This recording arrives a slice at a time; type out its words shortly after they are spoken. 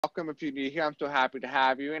Welcome. If you're new here, I'm so happy to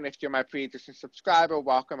have you. And if you're my pre-existing subscriber,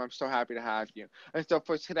 welcome. I'm so happy to have you. And so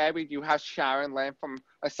for today, we do have Sharon Lynn from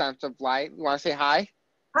A Sense of Light. You want to say hi?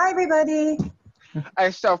 Hi, everybody.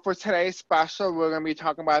 And so for today's special, we're going to be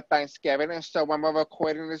talking about Thanksgiving. And so when we're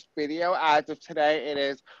recording this video, as of today, it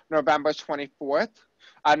is November 24th.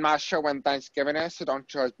 I'm not sure when Thanksgiving is, so don't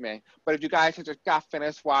judge me. But if you guys have just got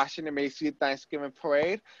finished watching the Macy's Thanksgiving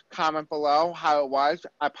Parade, comment below how it was.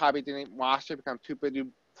 I probably didn't watch it because I'm too busy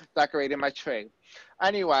decorating my tree.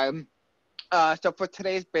 Anyway, so for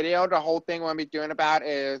today's video, the whole thing we're going to be doing about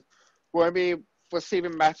is we're going to be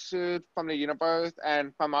receiving messages from the universe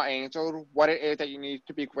and from our angels, what it is that you need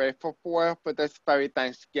to be grateful for this very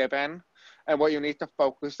Thanksgiving and what you need to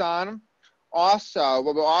focus on. Also,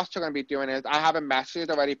 what we're also going to be doing is I have a message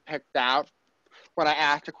already picked out when I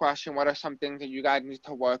asked the question, what are some things that you guys need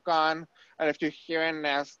to work on? And if you're hearing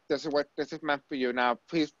this is what this is meant for you. Now,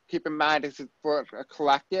 please keep in mind this is for a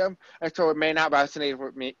collective, and so it may not resonate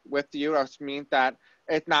with you, or means that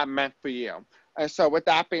it's not meant for you. And so with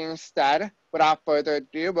that being said, without further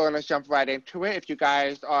ado, we're going to jump right into it. If you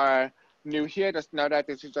guys are new here, just know that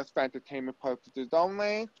this is just for entertainment purposes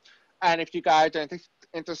only. And if you guys are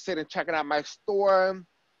interested in checking out my store,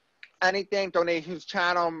 anything, donate his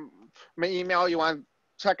channel, my email, you want to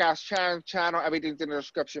check out Sharon's channel, everything's in the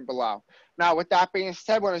description below. Now, with that being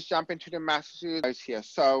said, we're going to jump into the messages here.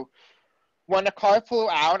 So, when the card flew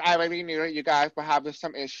out, I already knew that you guys were having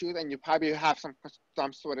some issues and you probably have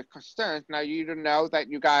some sort of concerns. Now, you do know that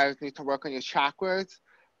you guys need to work on your chakras,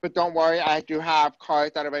 but don't worry, I do have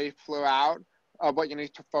cards that already flew out of what you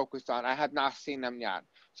need to focus on. I have not seen them yet.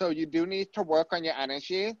 So you do need to work on your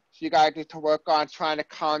energy. So you guys need to work on trying to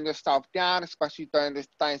calm yourself down, especially during this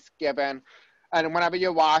Thanksgiving. And whenever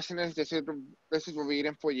you're watching this is a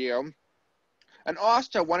reading for you. And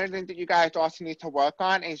also, one of the things that you guys also need to work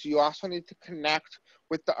on is you also need to connect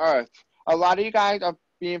with the earth. A lot of you guys are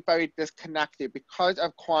being very disconnected because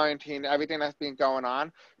of quarantine, everything that's been going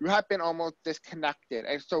on. You have been almost disconnected.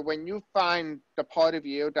 And so when you find the part of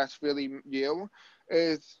you that's really you,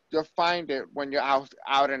 is you'll find it when you're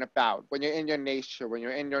out and about, when you're in your nature, when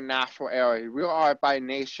you're in your natural area. We are by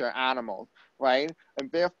nature animals, right? And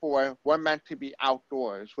therefore, we're meant to be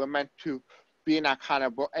outdoors. We're meant to be in that kind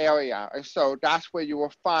of area. And so that's where you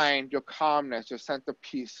will find your calmness, your sense of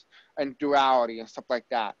peace and duality and stuff like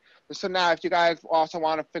that. And so now if you guys also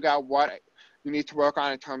want to figure out what you need to work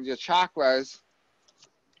on in terms of your chakras,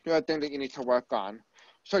 there are things that you need to work on.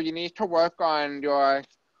 So you need to work on your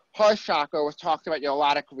heart chakra, which talks about your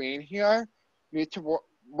erotic green here. You need to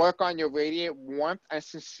work on your radiant warmth and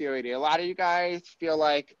sincerity. A lot of you guys feel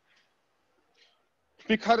like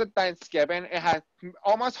because of Thanksgiving, it has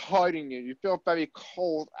almost hurting you. You feel very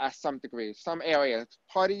cold at some degree, some areas.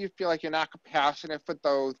 Part of you feel like you're not compassionate for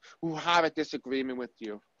those who have a disagreement with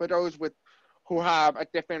you, for those who have a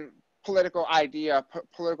different political idea,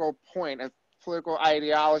 political point, a political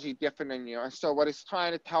ideology different than you. And so what it's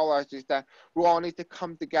trying to tell us is that we all need to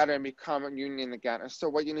come together and become a union again. And so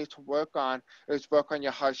what you need to work on is work on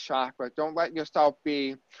your heart chakra. Don't let yourself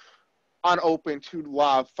be unopen to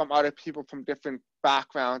love from other people from different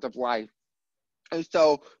backgrounds of life. And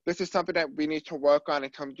so this is something that we need to work on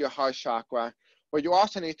in terms of your heart chakra. But you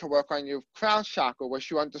also need to work on your crown chakra,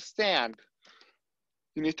 which you understand.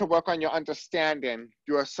 You need to work on your understanding,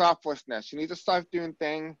 your selflessness. You need to start doing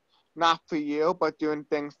things not for you, but doing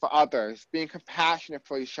things for others, being compassionate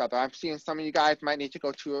for each other. I'm seeing some of you guys might need to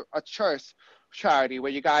go to a church charity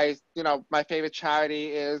where you guys, my favorite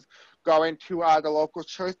charity is going to the local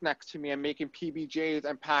church next to me and making PBJs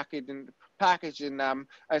and packaging them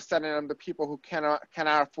and sending them to people who cannot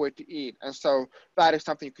afford to eat. And so that is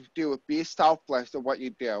something you can do. Be selfless in what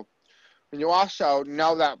you do. And you also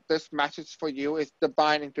know that this message for you is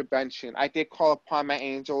divine intervention. I did call upon my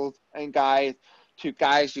angels and guides to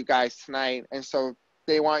guide you guys tonight. And so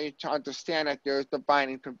they want you to understand that there is divine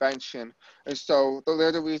intervention. And so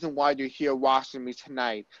they're the reason why you're here watching me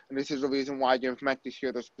tonight. And this is the reason why you're meant to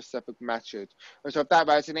hear the specific message. And so if that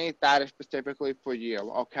resonates, that is specifically for you,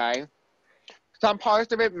 okay? Some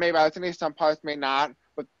parts of it may resonate, some parts may not,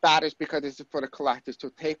 but that is because this is for the collective.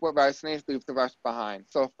 So take what resonates, leave the rest behind.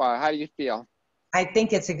 So far, how do you feel? I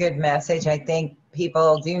think it's a good message. I think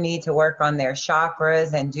people do need to work on their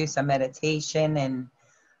chakras and do some meditation. And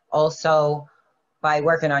also by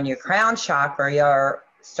working on your crown chakra, you're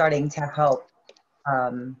starting to help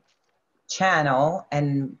channel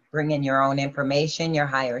and bring in your own information, your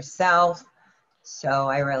higher self. So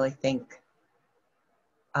I really think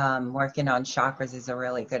working on chakras is a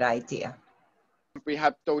really good idea. We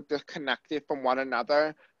have so disconnected from one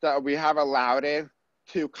another that we have allowed it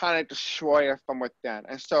to kind of destroy us from within.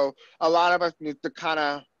 And so a lot of us need to kind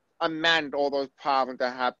of amend all those problems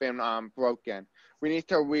that have been broken. We need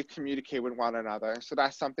to re-communicate with one another. So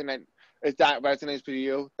that's something that, if that resonates with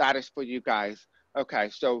you, that is for you guys. Okay,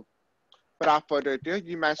 so without further ado,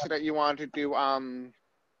 you mentioned that you wanted to do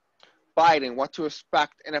Biden, what to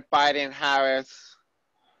expect in a Biden-Harris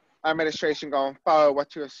administration going forward,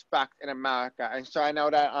 what to expect in America. And so I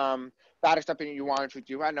know that that is something you wanted to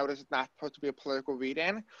do. I know this is not supposed to be a political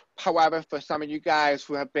read-in. However, for some of you guys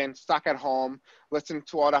who have been stuck at home, listening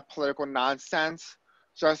to all that political nonsense,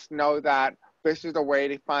 just know that this is a way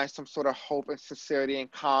to find some sort of hope and sincerity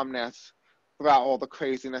and calmness throughout all the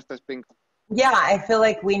craziness that's been. Yeah, I feel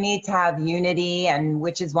like we need to have unity, and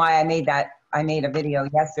which is why I made a video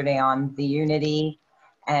yesterday on the unity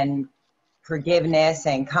and forgiveness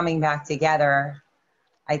and coming back together.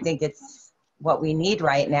 I think it's what we need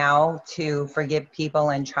right now to forgive people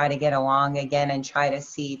and try to get along again and try to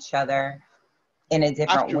see each other in a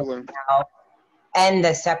different way Absolutely. now, end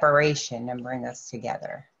the separation and bring us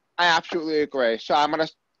together. I absolutely agree. So I'm going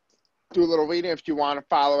to do a little reading. If you want to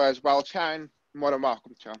follow as well, Sharon, more than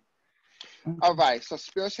welcome to. All right, so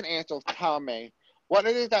spirits and angels tell me what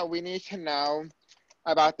it is that we need to know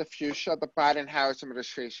about the future of the Biden-Harris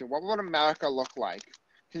administration. What would America look like?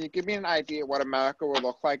 Can you give me an idea of what America will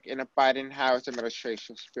look like in a Biden-Harris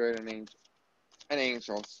administration, spirit and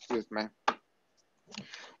angels, excuse me.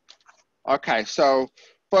 Okay, so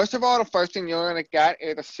first of all, the first thing you're going to get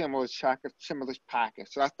is a stimulus check, a stimulus package.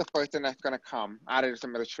 So that's the first thing that's going to come out of this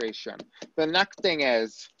administration. The next thing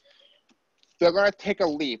is they're going to take a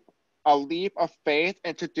leap of faith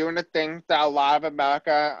into doing the things that a lot of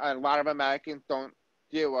Americans don't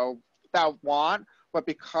do or that want, but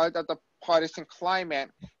because of the partisan climate,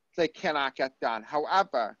 they cannot get done.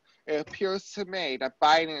 However, it appears to me that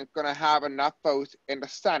Biden is going to have enough votes in the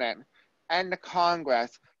Senate and the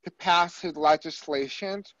Congress to pass his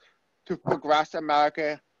legislation to progress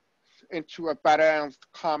America into a better and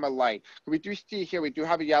calmer light. We do see here, we do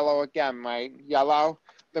have yellow again, right? Yellow.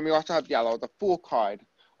 Then we also have yellow, the Fool card.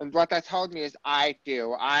 And what that tells me is I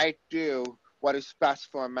do what is best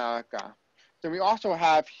for America. Then we also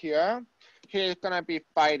have he's going to be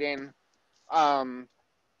fighting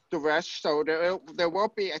the rest. So there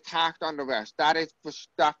will be attacks on the rest. That is for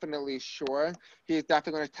definitely sure. He's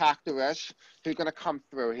definitely going to attack the rest. He's going to come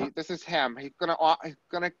through. This is him. He's going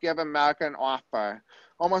to give America an offer.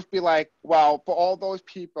 Almost be like, well, for all those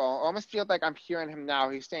people, almost feel like I'm hearing him now.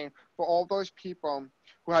 He's saying, for all those people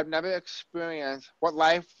who have never experienced what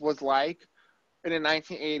life was like in the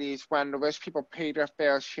 1980s when the rich people paid their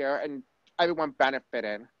fair share and everyone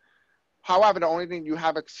benefited. However, the only thing you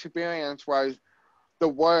have experienced was the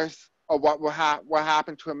worst of what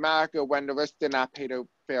happened to America when the rich did not pay their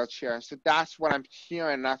fair share. So that's what I'm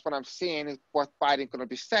hearing. That's what I'm seeing is what Biden's going to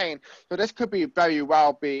be saying. So this could be very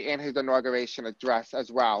well be in his inauguration address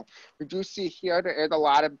as well. We do see here there is a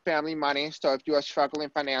lot of family money. So if you are struggling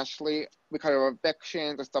financially because of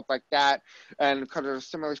evictions and stuff like that, and because of the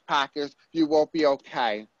stimulus package, you will be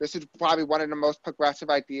okay. This is probably one of the most progressive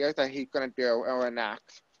ideas that he's going to do or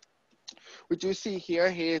enact. We do see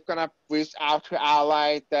here he is going to reach out to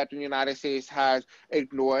allies that the United States has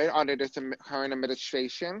ignored under this current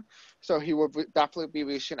administration. So he will definitely be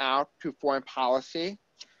reaching out to foreign policy.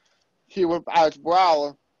 He will as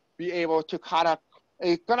well be able to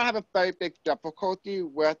he's going to have a very big difficulty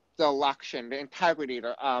with the election, the integrity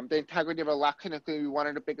of election is going to be one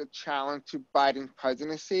of the biggest challenges to Biden's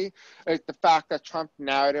presidency. It's the fact that Trump's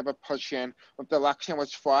narrative of pushing if the election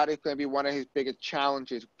was fraud is going to be one of his biggest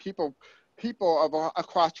challenges. People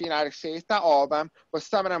across the United States, not all of them, but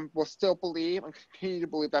some of them will still believe and continue to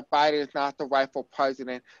believe that Biden is not the rightful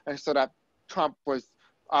president, and so that Trump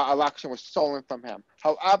election was stolen from him.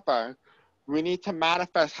 However, we need to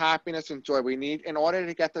manifest happiness and joy. In order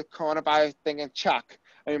to get the coronavirus thing in check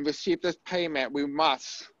and receive this payment, we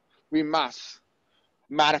must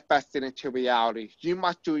manifest it into reality. You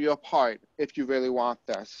must do your part if you really want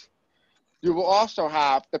this. You will also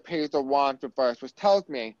have the Page of Wands reverse, which tells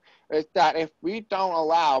me is that if we don't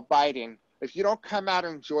allow Biden, if you don't come out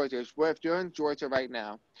in Georgia, if you're in Georgia right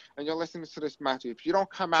now and you're listening to this message, if you don't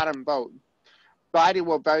come out and vote, Biden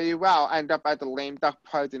will very well end up as the lame duck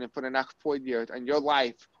president for the next 4 years, and your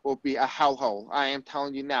life will be a hellhole. I am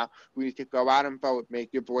telling you now, we need to go out and vote,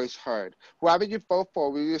 make your voice heard. Whoever you vote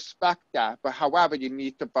for, we respect that, but however, you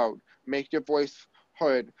need to vote, make your voice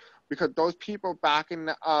heard, because those people back in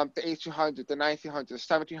the 1800s, the 1900s, the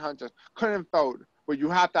 1700s couldn't vote, but you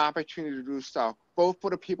have the opportunity to do so. Vote for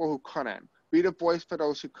the people who couldn't. Be the voice for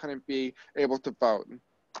those who couldn't be able to vote.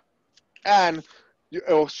 And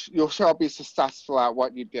you'll sure be successful at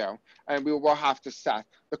what you do. And we will have to set.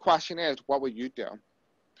 The question is, what will you do?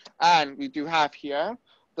 And we do have here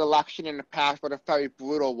the election in the past was a very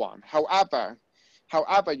brutal one. However,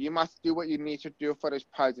 you must do what you need to do for this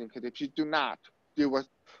president, because if you do not do what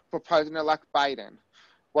for President-elect Biden,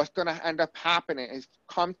 what's going to end up happening is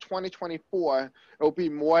come 2024, it will be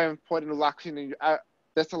more important election than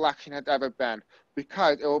this election has ever been,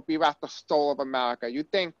 because it will be about the soul of America. You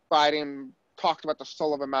think Biden talked about the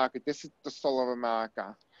soul of America. This is the soul of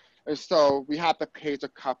America. And so we have the page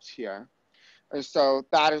of cups here. And so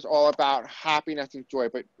that is all about happiness and joy.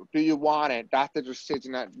 But do you want it? That's the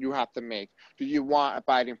decision that you have to make. Do you want a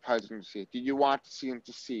Biden presidency? Do you want to see him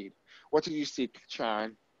succeed? What do you see,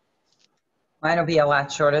 Sharon? Mine will be a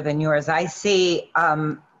lot shorter than yours. I see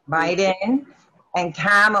Biden and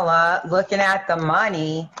Kamala looking at the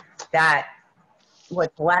money that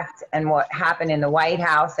what's left and what happened in the White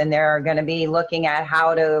House, and they're going to be looking at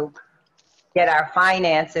how to get our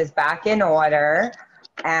finances back in order.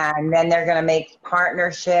 And then they're going to make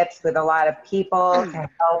partnerships with a lot of people to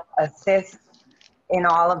help assist in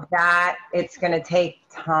all of that. It's going to take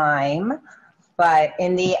time, but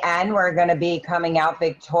in the end, we're going to be coming out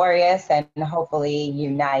victorious and hopefully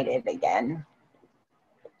united again.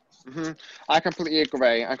 I completely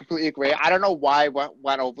agree. I don't know why what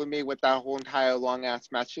went over me with that whole entire long-ass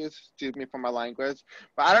message. Excuse me for my language.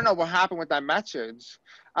 But I don't know what happened with that message.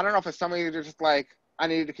 I don't know if it's somebody just like, I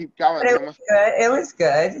needed to keep going. But it was good. It was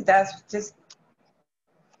good. That's just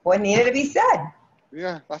what needed to be said.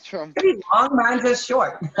 Yeah, that's true. Pretty long, mine's just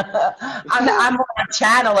short. I'm more a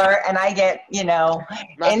channeler, and I get,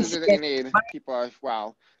 messages that you need. People as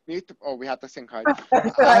well. Oh, we have the sync card.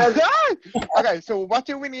 Okay, so what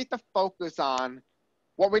do we need to focus on?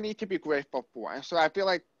 What we need to be grateful for. And so I feel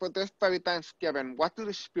like for this very Thanksgiving, what do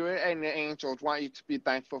the Spirit and the angels want you to be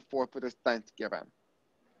thankful for this Thanksgiving?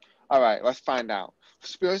 All right, let's find out.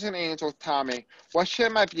 Spirits and angels tell me, what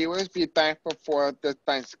should my viewers be thankful for this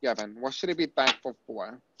Thanksgiving? What should they be thankful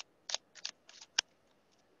for?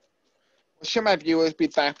 What should my viewers be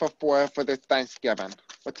thankful for this Thanksgiving?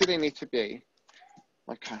 What do they need to be?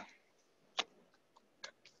 Okay.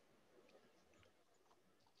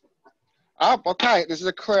 Oh, okay. This is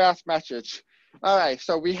a clear-ass message. All right,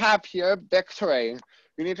 so we have here victory.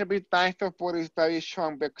 We need to be thankful for this very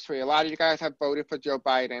strong victory. A lot of you guys have voted for Joe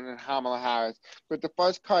Biden and Kamala Harris. But the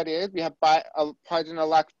first card is we have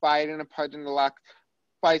President-elect Biden and President-elect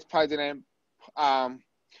Vice President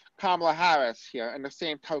Kamala Harris here. In the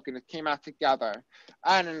same token, it came out together.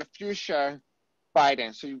 And in the future,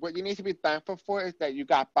 Biden. So what you need to be thankful for is that you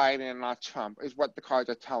got Biden and not Trump, is what the cards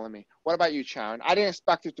are telling me. What about you, Sharon? I didn't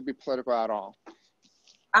expect it to be political at all.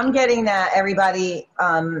 I'm getting that everybody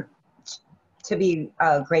to be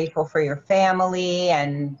grateful for your family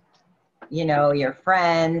and, your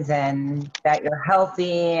friends, and that you're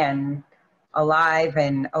healthy and alive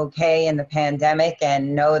and okay in the pandemic,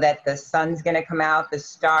 and know that the sun's going to come out, the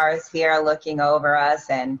stars here looking over us,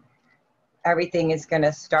 and everything is going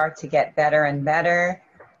to start to get better and better.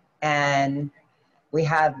 And we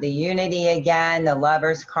have the unity again, the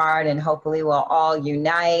Lover's card, and hopefully we'll all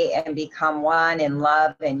unite and become one in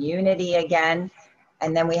love and unity again.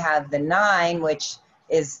 And then we have the 9, which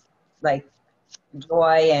is like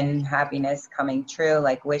joy and happiness coming true,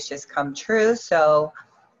 like wishes come true. So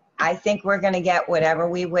I think we're going to get whatever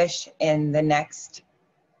we wish in the next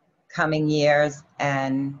coming years,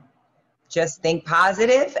 and just think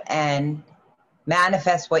positive and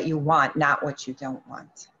manifest what you want, not what you don't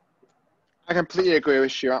want. I completely agree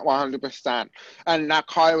with you 100%. And that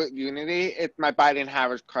card with unity, it's my Biden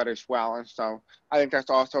Harris card as well. And so I think that's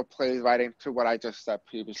also plays right into what I just said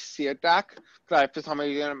previously. See a deck? Because for some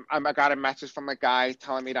reason, I got a message from a guy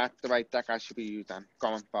telling me that's the right deck I should be using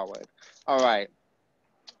going forward. All right.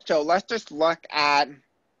 So let's just do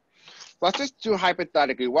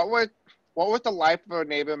hypothetically. What was the life of a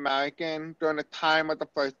Native American during the time of the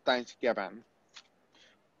first Thanksgiving?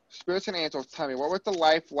 Spirits and angels tell me, what was the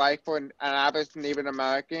life like for an average Native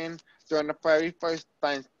American during the very first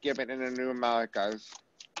Thanksgiving in the New Americas?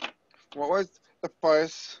 What was the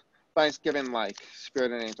first Thanksgiving like?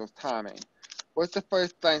 Spirit and angels tell me. What's the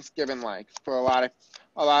first Thanksgiving like for a lot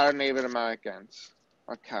of Native Americans?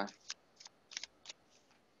 Okay.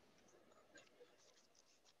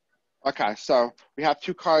 Okay, so we have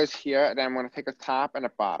 2 cards here, and then I'm going to take a top and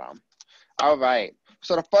a bottom. All right.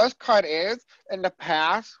 So the first card is, in the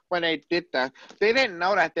past, when they did that, they didn't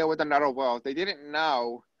know that there was another world. They didn't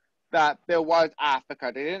know that there was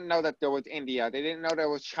Africa. They didn't know that there was India. They didn't know there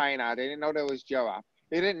was China. They didn't know there was Europe.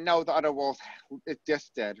 They didn't know the other worlds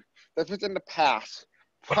existed. This was in the past.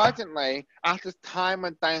 Presently, at this time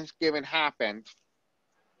when Thanksgiving happened,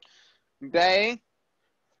 they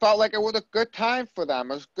felt like it was a good time for them.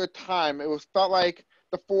 It was a good time. Felt like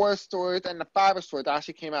the forest stories and the fiber stories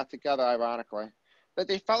actually came out together, ironically. That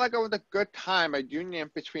they felt like it was a good time, a union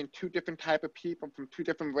between two different type of people from two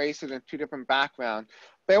different races and two different backgrounds.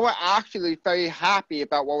 They were actually very happy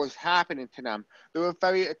about what was happening to them. They were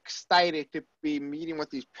very excited to be meeting with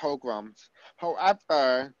these pilgrims.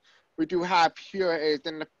 However, we do have here is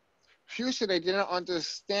in the future, they didn't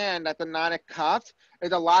understand that the Nine of Cups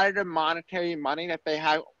is a lot of the monetary money that they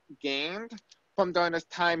had gained from during this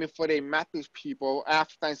time before they met these people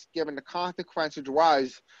after Thanksgiving. The consequences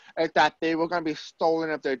was that they were going to be stolen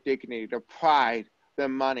of their dignity, their pride, their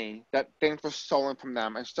money, that things were stolen from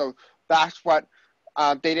them. And so that's what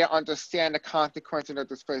they didn't understand the consequences of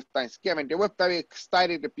this first Thanksgiving. They were very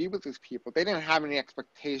excited to be with these people. They didn't have any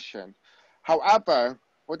expectation. However,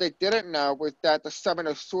 what they didn't know was that the Seven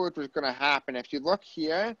of Swords was going to happen. If you look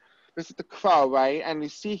here, this is the crow, right? And you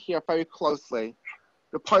see here very closely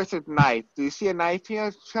the person's knife. Do you see a knife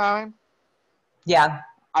here, Sharon? Yeah.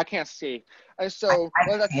 I can't see. And so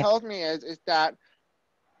what that it. tells me is that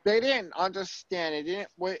they didn't understand.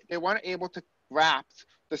 They weren't able to grasp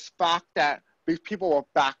the fact that these people were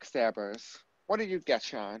backstabbers. What did you get,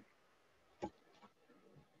 Sharon?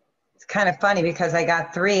 It's kind of funny because I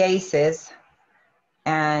got 3 aces,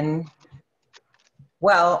 and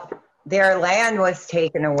well, their land was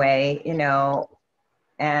taken away, you know,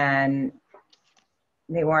 and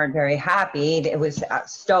they weren't very happy. It was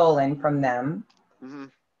stolen from them. Mm-hmm.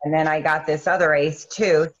 And then I got this other ace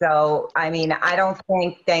too. So, I mean, I don't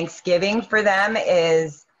think Thanksgiving for them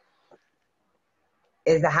is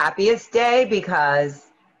the happiest day because,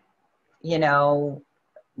 you know,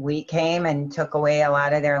 we came and took away a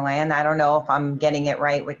lot of their land. I don't know if I'm getting it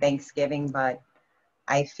right with Thanksgiving, but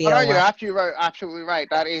I feel you're absolutely right.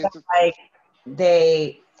 That is like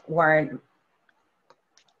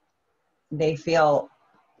they feel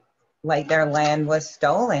like their land was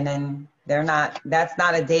stolen, and that's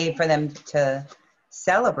not a day for them to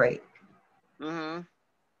celebrate. Mm-hmm.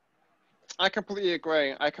 I completely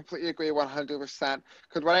agree. I completely agree 100%.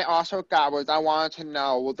 Because what I also got was I wanted to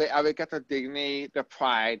know, will they ever get their dignity, their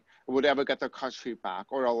pride, or will they ever get their country back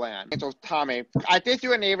or their land? So Tommy, I did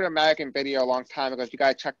do a Native American video a long time ago. If you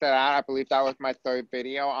guys check that out, I believe that was my 3rd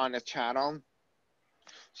video on the channel.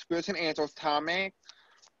 Spirits and Angels, Tommy,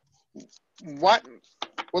 what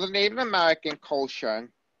will the Native American culture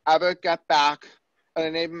ever get back, or the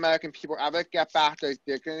Native American people ever get back their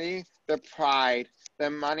dignity, their pride, their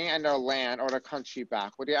money, and their land or their country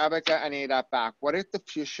back? Will they ever get any of that back? What is the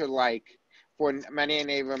future like for many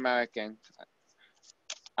Native Americans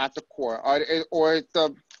at the core? Or is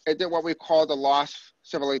it what we call the lost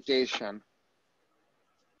civilization?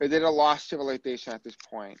 Is it a lost civilization at this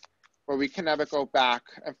point, where we can never go back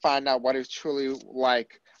and find out what it's truly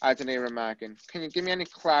like as a Native American? Can you give me any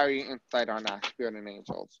clarity, insight on that, Spirit and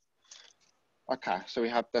Angels? Okay, so we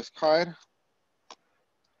have this card.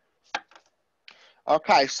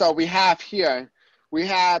 Okay, so we have here, we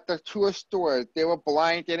have the 2 of Swords. They were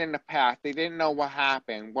blinded in the past. They didn't know what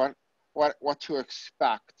happened, what to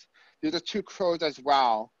expect. These are 2 crows as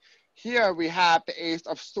well. Here we have the Ace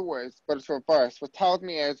of Swords, but it's reversed. What tells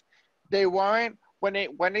me is they weren't,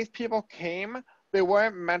 when these people came, they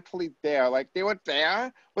weren't mentally there. Like, they were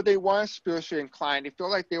there, but they weren't spiritually inclined. They feel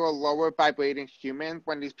like they were lower vibrating humans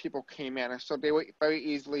when these people came in. And so they were very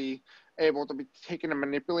easily able to be taken and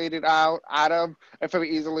manipulated out of, and very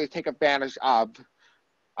easily take advantage of.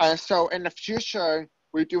 And so in the future,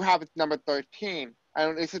 we do have number 13.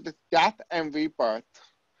 And this is the death and rebirth.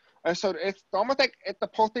 And so it's almost like it's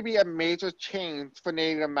supposed to be a major change for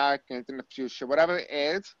Native Americans in the future. Whatever it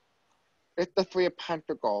is, it's the 3 of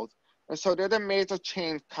Pentacles. And so there's a major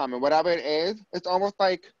change coming. Whatever it is, it's almost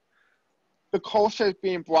like the culture is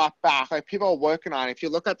being brought back. Like, people are working on it. If you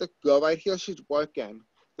look at the girl right here, she's working.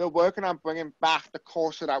 They're working on bringing back the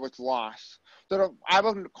culture that was lost. So I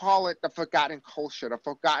would call it the forgotten culture, the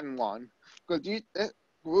forgotten one. Because this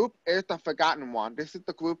group is the forgotten one. This is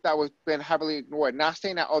the group that was been heavily ignored. Not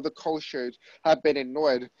saying that other cultures have been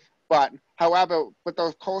ignored, but however, with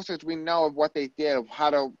those cultures, we know of what they did, how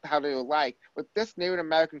they were like. With this Native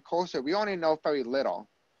American culture, we only know very little.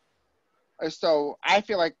 And so I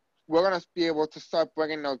feel like we're going to be able to start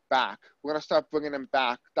bringing those back. We're going to start bringing them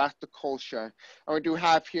back. That's the culture. And we do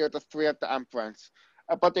have here the 3 of the Empress.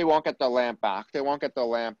 But they won't get their land back. They won't get their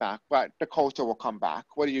land back, but the culture will come back.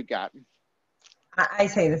 What do you got? I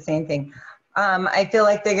say the same thing. I feel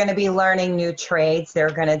like they're going to be learning new trades. They're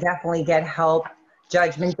going to definitely get help.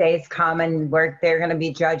 Judgment Day is coming. They're going to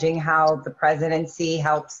be judging how the presidency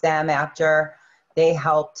helps them after they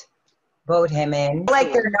helped vote him in.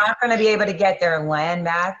 Like, they're not going to be able to get their land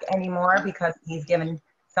back anymore because he's given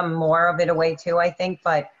some more of it away too, I think.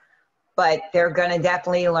 But but they're going to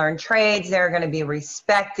definitely learn trades. They're going to be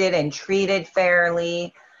respected and treated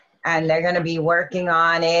fairly, and they're going to be working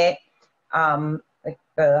on it. Like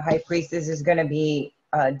the high priestess is going to be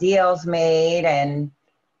deals made and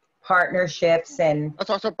partnerships and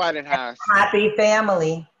That's also Biden has. happy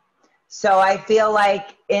family. So I feel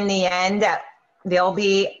like in the end that they'll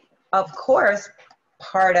be, of course,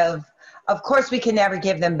 of course we can never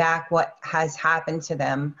give them back what has happened to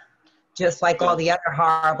them, just like all the other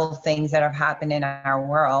horrible things that have happened in our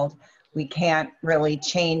world. We can't really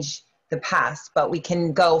change the past, but we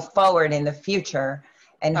can go forward in the future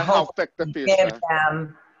and help fix the hopefully give future.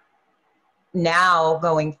 them now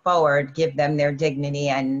going forward, give them their dignity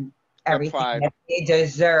and Their everything pride. that they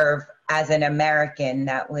deserve as an American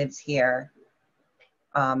that lives here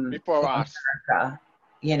Before in us. America,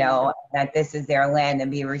 you know, that this is their land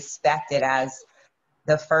and be respected as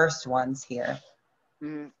the first ones here.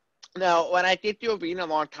 Now, when I did do a reading a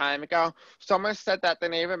long time ago, someone said that the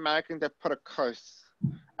Native Americans have put a curse.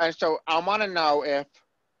 And so I want to know if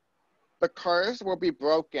the curse will be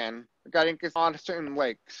broken regarding on certain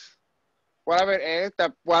lakes. Whatever it is,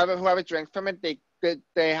 that whoever drinks from it,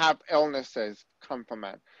 they have illnesses come from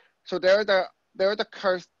it. So there's a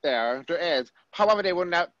curse there. There is. However, they will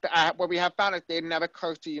not. What we have found is they never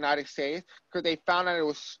cursed the United States because they found that it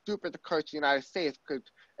was stupid to curse the United States because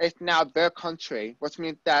it's now their country, which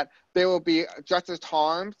means that they will be just as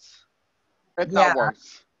harmed, if not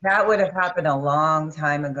worse. That would have happened a long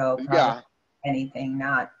time ago, probably. Yeah. Anything,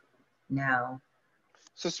 not now.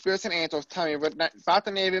 So spirits and angels, tell me about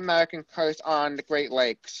the Native American curse on the Great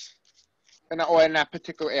Lakes, or in that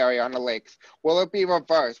particular area on the lakes. Will it be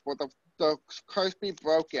reversed? Will the curse be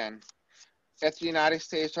broken if the United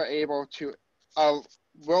States are able to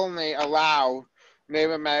willingly allow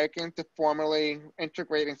Native Americans to formally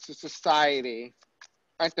integrate into society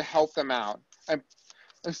and to help them out and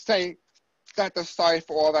say that they're sorry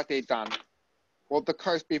for all that they've done? Will the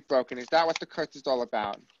curse be broken? Is that what the curse is all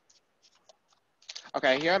about?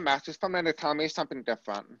 Okay, here Master's coming to tell me something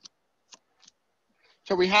different.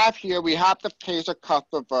 So we have the page of cup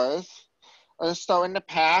reverse. So in the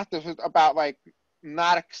past, this was about like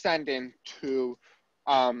not extending to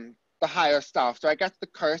the higher stuff. So I guess the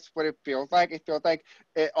curse, what it feels like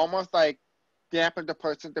it almost like dampened the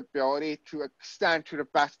person's ability to extend to the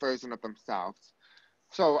best version of themselves.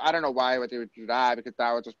 So I don't know why they would do that, because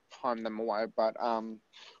that would just harm them more. But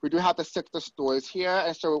we do have the 6 of Swords here,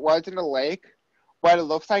 and so it was in the lake, but it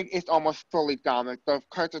looks like it's almost fully done. Like the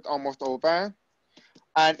curse is almost over.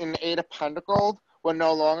 And in the 8 of Pentacles, we're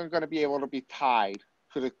no longer going to be able to be tied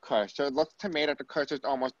to the curse. So it looks to me that the curse is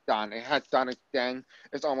almost done. It has done its thing.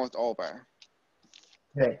 It's almost over.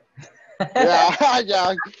 Good. Yeah,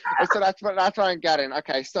 yeah. So that's what I'm getting.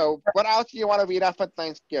 Okay, so what else do you want to read out for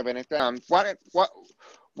Thanksgiving? What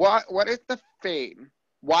is the fate?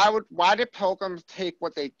 Why did pilgrims take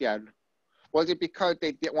what they did? Was it because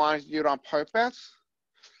they wanted to do it on purpose?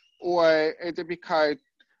 Or is it because,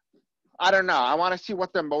 I don't know, I want to see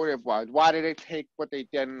what their motive was. Why did they take what they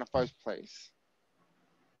did in the first place?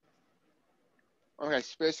 Okay,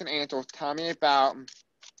 spirits and angels, tell me about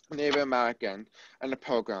Native Americans and the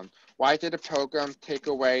Pilgrims. Why did the Pilgrims take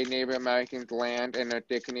away Native Americans' land and their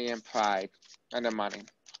dignity and pride and their money?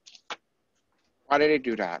 Why did they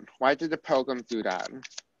do that? Why did the Pilgrims do that?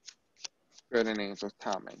 Spirit and angels,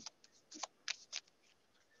 tell me.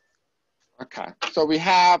 Okay, so we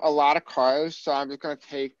have a lot of cards, so I'm just going to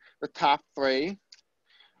take the top 3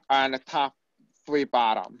 and the top 3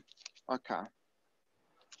 bottom. Okay.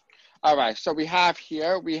 All right, so we have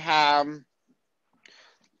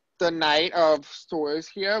the Knight of Swords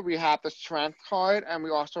here. We have the Strength card, and we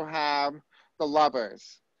also have the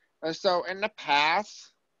Lovers. And so in the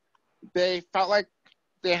past, they felt like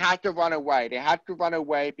they had to run away. They had to run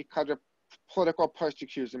away because of political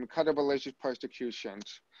persecution, because of religious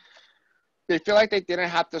persecutions. They feel like they didn't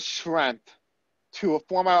have the strength to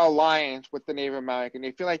form an alliance with the Native American.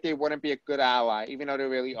 They feel like they wouldn't be a good ally, even though they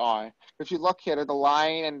really are. If you look here, there's a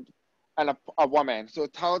lion and a woman. So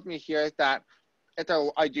it tells me here that it's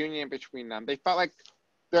a union between them. They felt like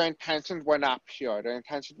their intentions were not pure. Their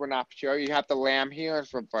intentions were not pure. You have the lamb here,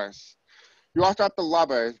 it's reverse. You also have the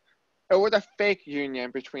Lovers. It was a fake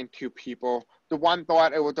union between 2 people. The one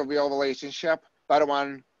thought it was a real relationship. The other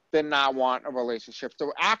one did not want a relationship.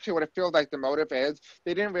 So actually what it feels like the motive is,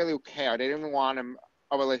 they didn't really care. They didn't want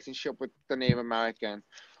a relationship with the Native American.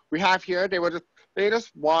 We have here, they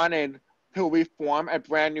just wanted to reform a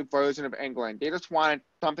brand new version of England. They just wanted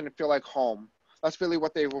something to feel like home. That's really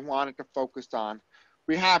what they wanted to focus on.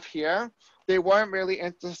 We have here, they weren't really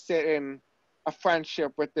interested in a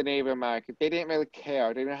friendship with the Native American. They didn't really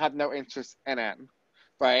care. They didn't have no interest in it,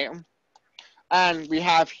 right? And we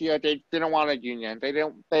have here, they didn't want a union. They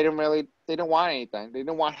didn't want anything. They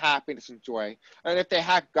didn't want happiness and joy. And if they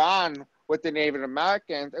had gone with the Native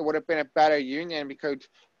Americans, it would have been a better union because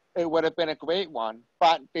it would have been a great one.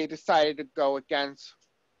 But they decided to go against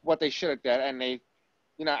what they should have did. And they,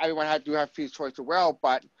 everyone do have free choice of will,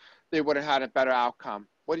 but they would have had a better outcome.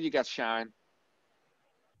 What do you guess, Sharon?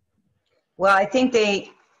 Well, I think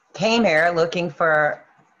they came here looking for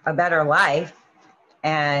a better life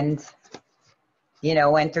and,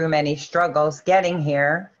 went through many struggles getting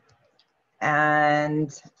here.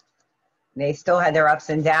 And they still had their ups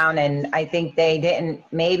and downs. And I think they didn't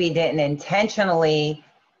intentionally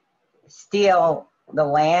steal the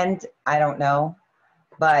land. I don't know.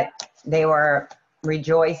 But they were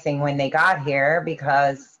rejoicing when they got here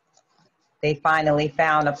because they finally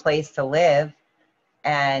found a place to live.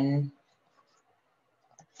 And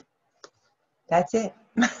that's it.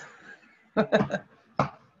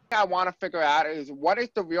 I want to figure out is what is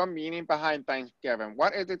the real meaning behind Thanksgiving?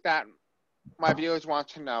 What is it that my viewers want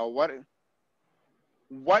to know?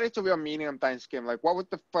 What is the real meaning of Thanksgiving? Like, what was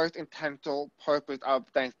the first intentional purpose of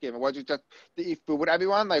Thanksgiving? Was it just to eat food with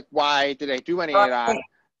everyone? Like, why did they do any of that?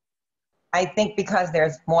 I think because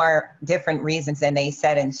there's more different reasons than they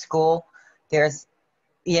said in school. There's,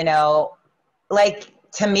 like,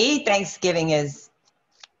 to me, Thanksgiving is,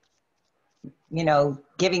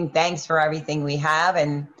 giving thanks for everything we have,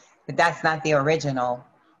 but that's not the original.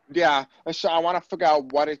 Yeah, so I want to figure out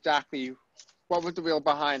what was the real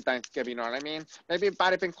behind Thanksgiving, you know what I mean? Maybe it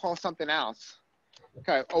might have been called something else.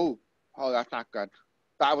 Okay, oh, that's not good.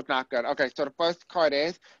 That was not good. Okay, so the first card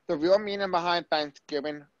is, the real meaning behind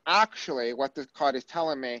Thanksgiving, actually, what this card is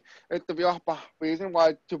telling me, is the real reason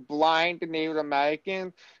was to blind the Native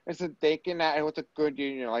Americans into thinking that it was a good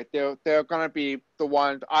union. Like, they're going to be the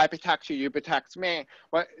ones, I protect you, you protect me.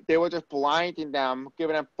 But they were just blinding them,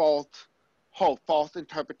 giving them false hope, false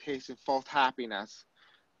interpretation, false happiness.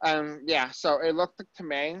 Yeah, so it looked like to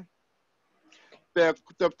me, the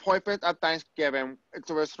purpose of Thanksgiving,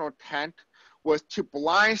 its original intent, was to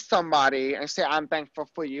blind somebody and say, I'm thankful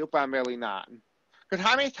for you, but I'm really not. Because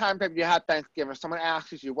how many times have you had Thanksgiving, someone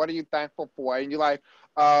asks you, what are you thankful for? And you're like,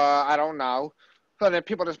 I don't know. So then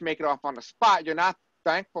people just make it off on the spot. You're not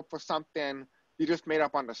thankful for something you just made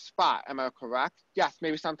up on the spot. Am I correct? Yes,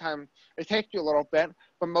 maybe sometimes it takes you a little bit,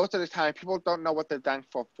 but most of the time people don't know what they're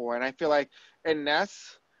thankful for. And I feel like in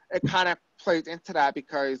this, it kind of plays into that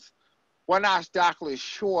because we're not exactly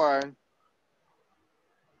sure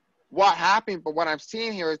what happened, but what I'm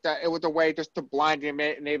seeing here is that it was a way just to blind the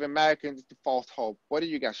Native Americans to false hope. What do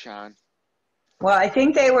you guys, Sean? Well, I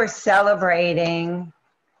think they were celebrating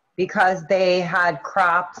because they had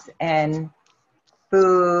crops and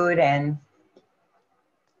food, and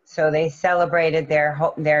so they celebrated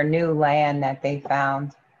their new land that they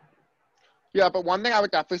found. Yeah, but one thing I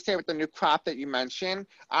would definitely say with the new crop that you mentioned,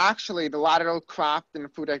 actually, a lot of those crops and the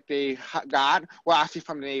food that they got were actually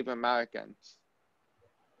from the Native Americans.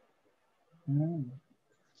 Mm.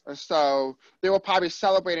 So they were probably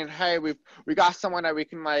celebrating, hey, we got someone that we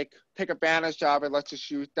can like take advantage of, and let's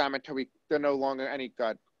just use them until they're no longer any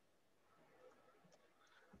good.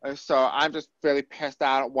 And so I'm just really pissed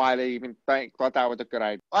out at why they even thought that was a good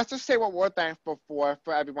idea. Let's just say what we're thankful for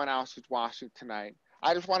everyone else who's watching tonight.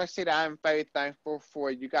 I just want to say that I'm very thankful for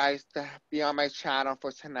you guys to be on my channel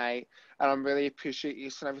for tonight. And I really appreciate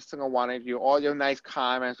each and every single one of you. All your nice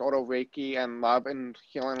comments, all the Reiki and love and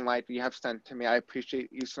healing light that you have sent to me. I appreciate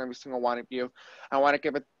each and every single one of you. I want to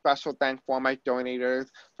give a special thanks for my donators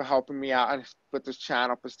for helping me out with this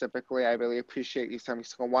channel specifically. I really appreciate each and every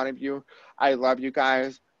single one of you. I love you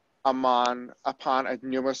guys. Upon a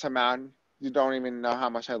numerous amount. You don't even know how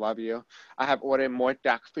much I love you. I have ordered more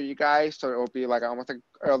decks for you guys, so it will be like almost like an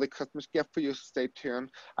early Christmas gift for you, so stay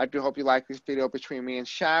tuned. I do hope you like this video between me and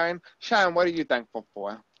Sharon. Sharon, what are you thankful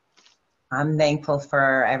for? I'm thankful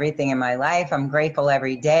for everything in my life. I'm grateful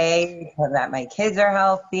every day that my kids are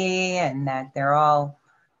healthy and that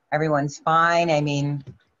everyone's fine. I mean,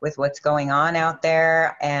 with what's going on out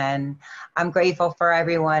there. And I'm grateful for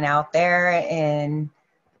everyone out there and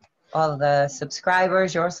all the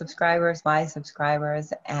subscribers, your subscribers, my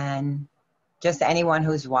subscribers, and just anyone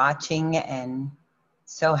who's watching, and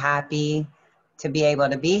so happy to be able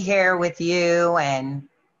to be here with you and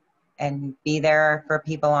be there for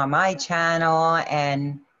people on my channel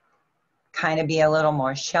and kind of be a little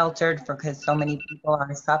more sheltered because so many people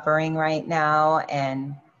are suffering right now,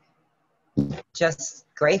 and just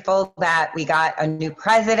grateful that we got a new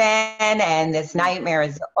president and this nightmare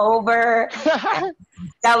is over.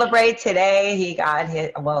 Celebrate today.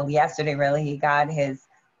 Yesterday really, he got his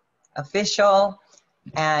official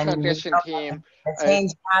And we transition don't team. want to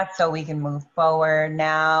change that so we can move forward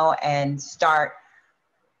now and start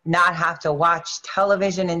not have to watch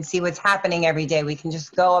television and see what's happening every day. We can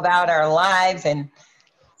just go about our lives and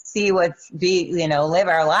see live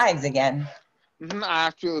our lives again. I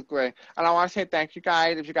absolutely agree. And I want to say thank you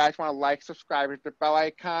guys. If you guys want to like, subscribe, hit the bell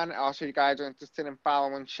icon. Also, if you guys are interested in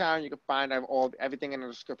following Sharon, you can find everything in the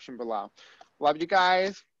description below. Love you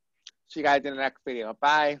guys. See you guys in the next video.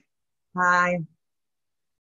 Bye. Bye.